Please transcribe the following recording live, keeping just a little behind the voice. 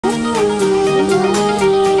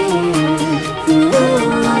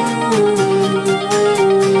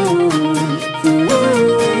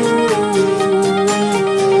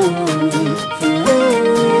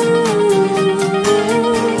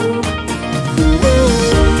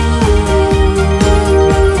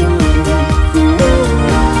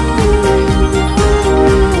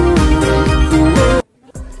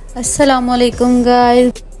अस्सलामुअलैकुम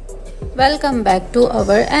guys, welcome back to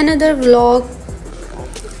our another vlog.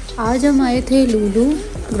 आज हम आए थे लूलू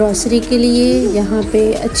ग्रॉसरी के लिए। यहाँ पे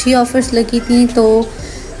अच्छी ऑफ़र्स लगी थी तो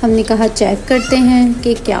हमने कहा चेक करते हैं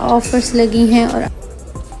कि क्या ऑफ़र्स लगी हैं और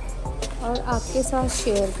आपके साथ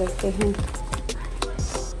शेयर करते हैं।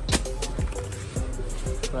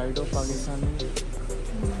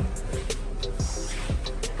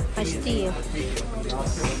 मस्ती है।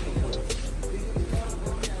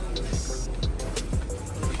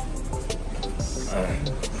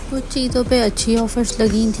 कुछ चीज़ों पे अच्छी ऑफ़र्स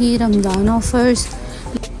लगी थी, रमज़ान ऑफ़र्स।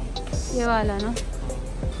 ये वाला ना,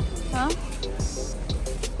 हाँ,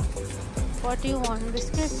 what you want,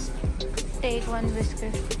 biscuit, take one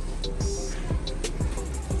biscuit.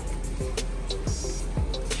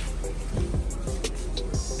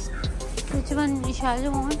 Which one shall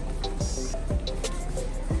you want?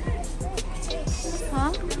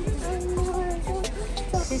 हाँ,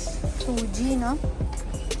 सूजी ना,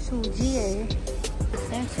 सूजी है ये।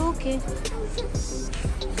 That's okay.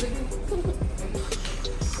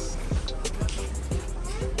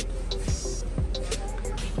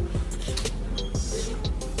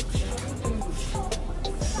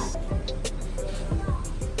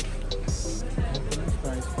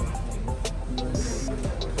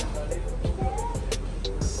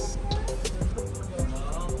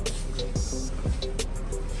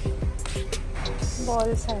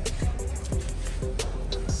 Ball set.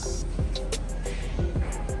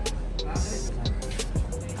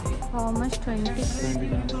 How much? 20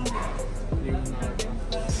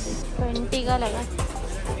 का लगा।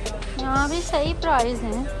 यहाँ भी सही प्राइस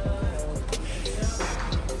है।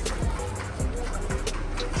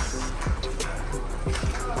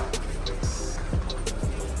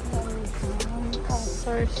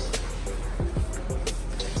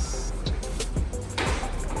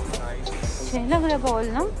 अच्छे लग रहे बॉल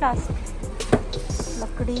ना, प्लास्टिक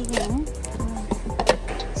लकड़ी के हैं।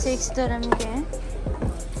 6 dirham के हैं।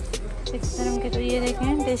 6 dirham के। तो ये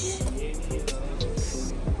देखें डिश,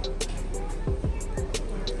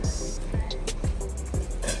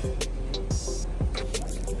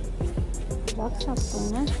 रख सकते हैं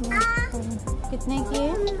ना इसमें। कितने की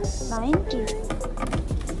है? 9 की।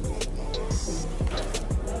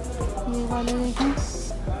 ये वाले देखें,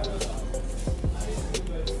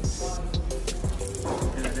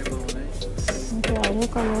 प्यारे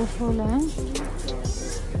कलरफुल हैं।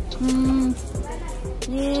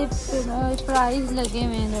 ये प्राइस लगे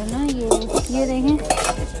हुए हैं ना, ये देखें।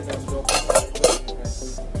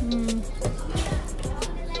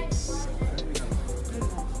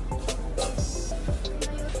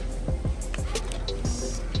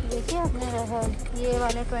 देखिए आपने रहल, ये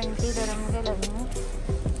वाले 20 dirham के लगे हैं।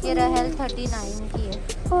 ये रहल 39 की है।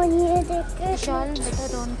 और ये देखिए विशाल, बेटा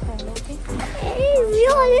डोंट फॉल, ओके।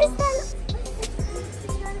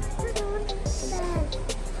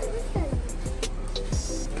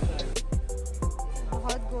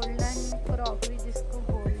 बहुत गोल्डन क्रॉकरी, जिसको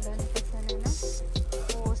गोल्डन पसंद है ना,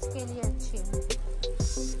 वो उसके लिए अच्छी है।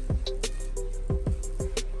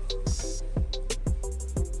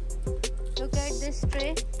 लुक एट दिस ट्रे,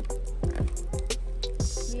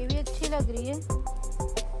 ये भी अच्छी लग रही है।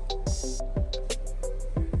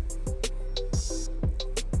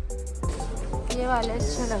 ये वाले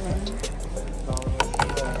अच्छे लग रहे हैं।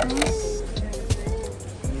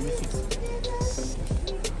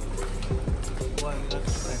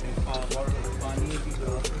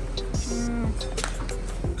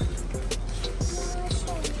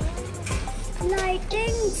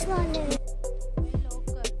 लाइटिंग्स वाले लोग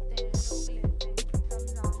करते हैं, लोग लेते हैं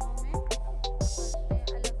रमजानों में, करते हैं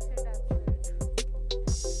अलग से डेकोरेट।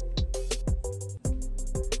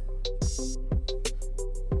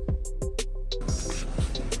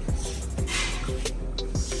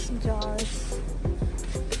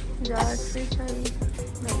 जार्स से सही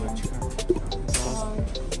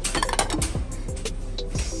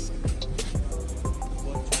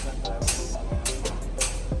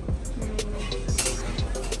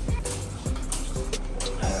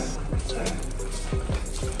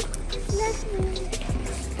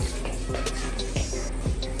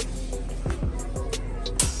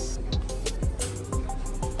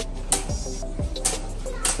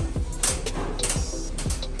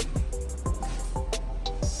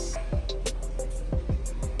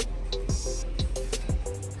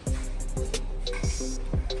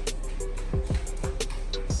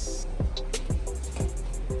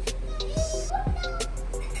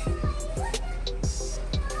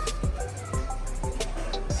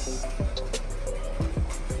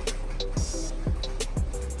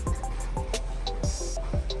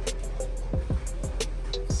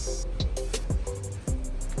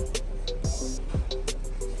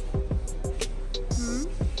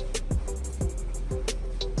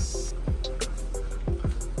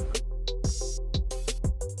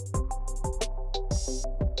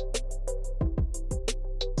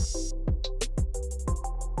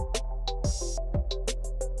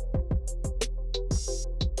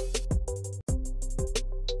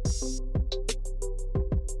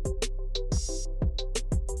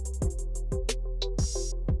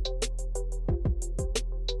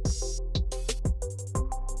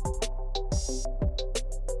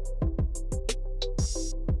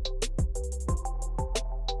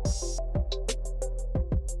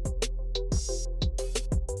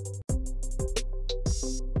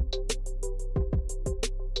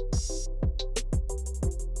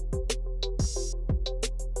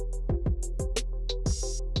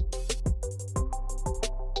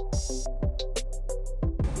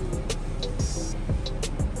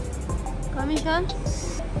विशाल?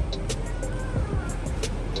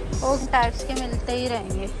 ओक टैक्स के मिलते ही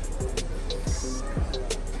रहेंगे।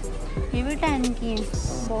 ये भी 10 की हैं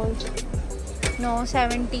बॉल्स? नो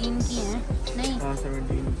 17 की हैं। नहीं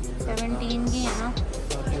 17 की है ना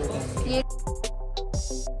ये।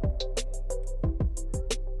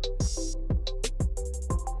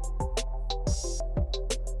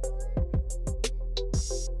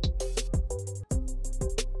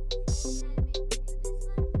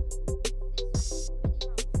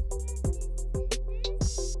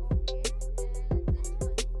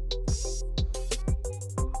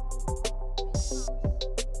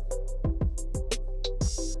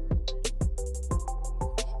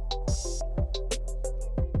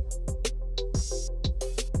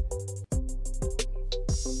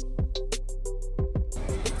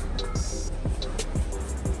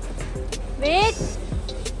 वेट,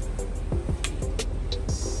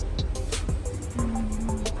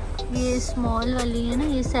 ये स्मॉल वाली है ना,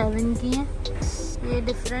 ये 7 की है। ये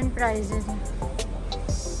डिफरेंट प्राइजेस हैं।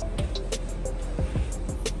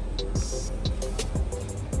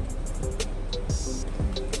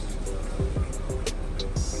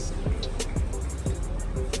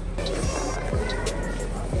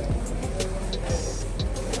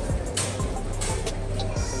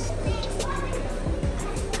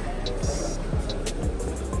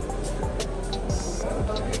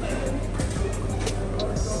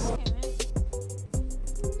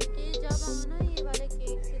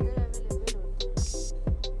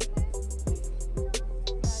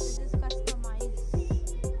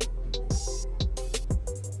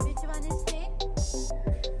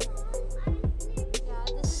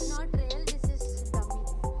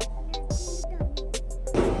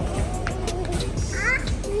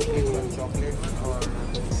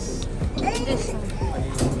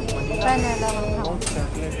 Vanilla one, no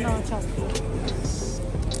chocolate. No chocolate.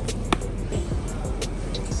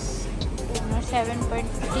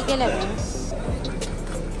 7.50 के लगे हैं।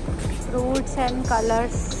 Fruits and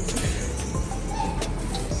colors.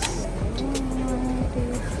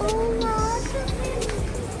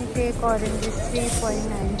 Take orange is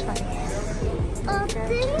 3.95.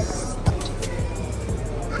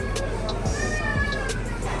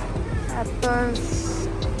 Apples.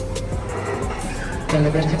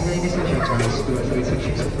 Ladies and gentlemen, do a 3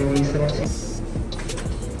 sections of release the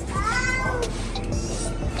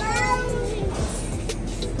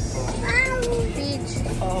Peach.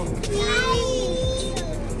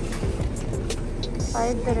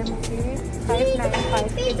 5 dirham के 5.95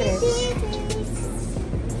 के grapes.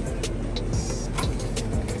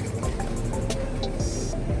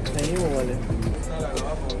 नहीं वो वाले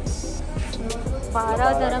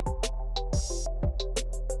 12 dirham.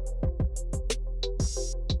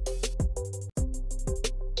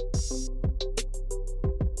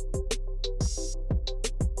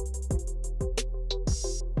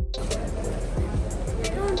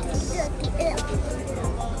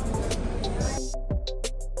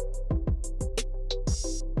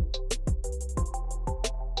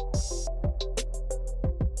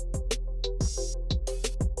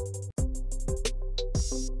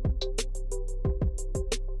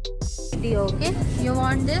 Okay, you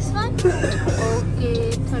want this one?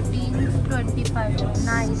 Okay, 13.25.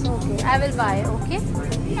 Nice. Okay, I will buy. Okay.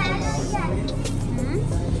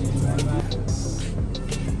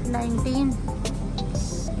 19.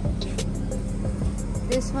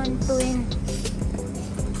 This one twin.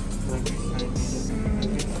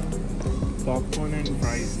 Popcorn and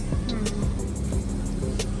fries.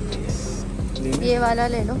 ये वाला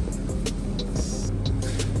ले लो।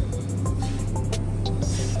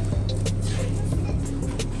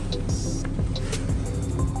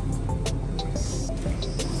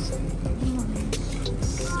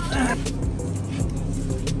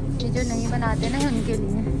 जो नहीं बनाते ना उनके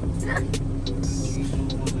लिए।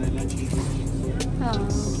 हाँ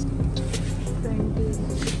 20।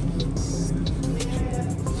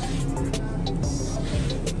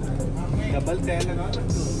 डबल तय लगा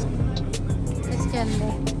इसके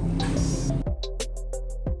अंदर।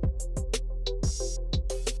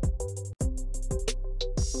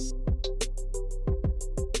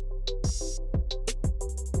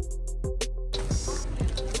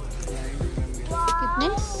 कितने?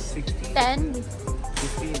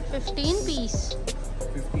 15 पीस।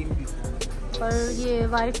 और ये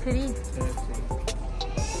वाइट फ्री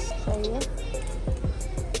सही है।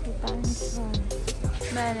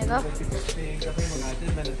 मैंने कहा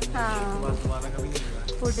हाँ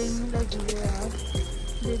पुडिंग लगी है यार।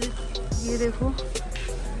 ये देखो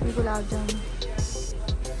ये गुलाब जामुन।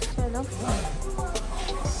 चलो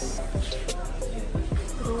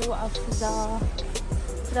रूह अफ़ज़ा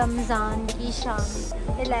रमज़ान की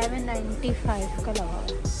शाम 1195 का लगा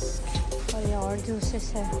हुआ और ये और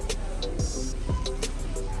जूसेस है।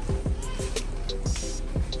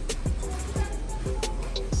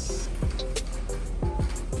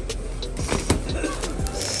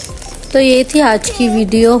 तो ये थी आज की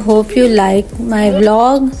video. Hope you like my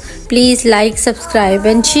vlog. Please like, subscribe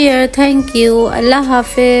and share. Thank you. अल्लाह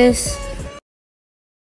हाफिज़।